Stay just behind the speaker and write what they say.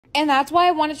And that's why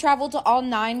I want to travel to all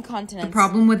 9 continents. The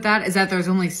problem with that is that there's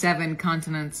only 7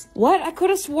 continents. What? I could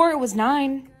have swore it was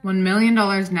 9. $1 million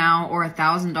now or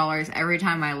 $1,000 every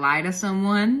time I lie to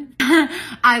someone.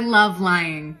 I love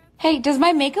lying. Hey, does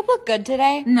my makeup look good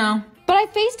today? No. But I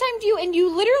FaceTimed you and you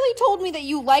literally told me that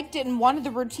you liked it and wanted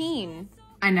the routine.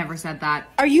 I never said that.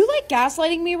 Are you like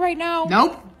gaslighting me right now?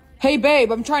 Nope. Hey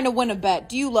babe, I'm trying to win a bet.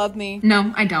 Do you love me?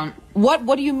 No, I don't. What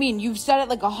do you mean? You've said it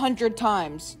like 100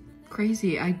 times.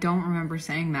 Crazy, I don't remember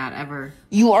saying that ever.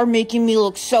 You are making me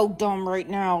look so dumb right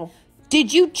now.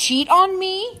 Did you cheat on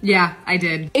me? Yeah, I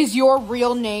did. Is your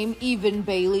real name even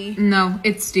Bailey? No,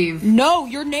 it's Steve. No,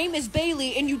 your name is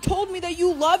Bailey and you told me that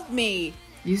you loved me.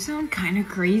 You sound kind of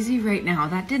crazy right now.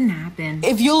 That didn't happen.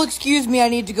 If you'll excuse me, I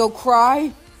need to go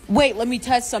cry. Wait, let me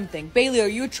test something. Bailey, are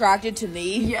you attracted to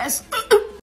me? Yes.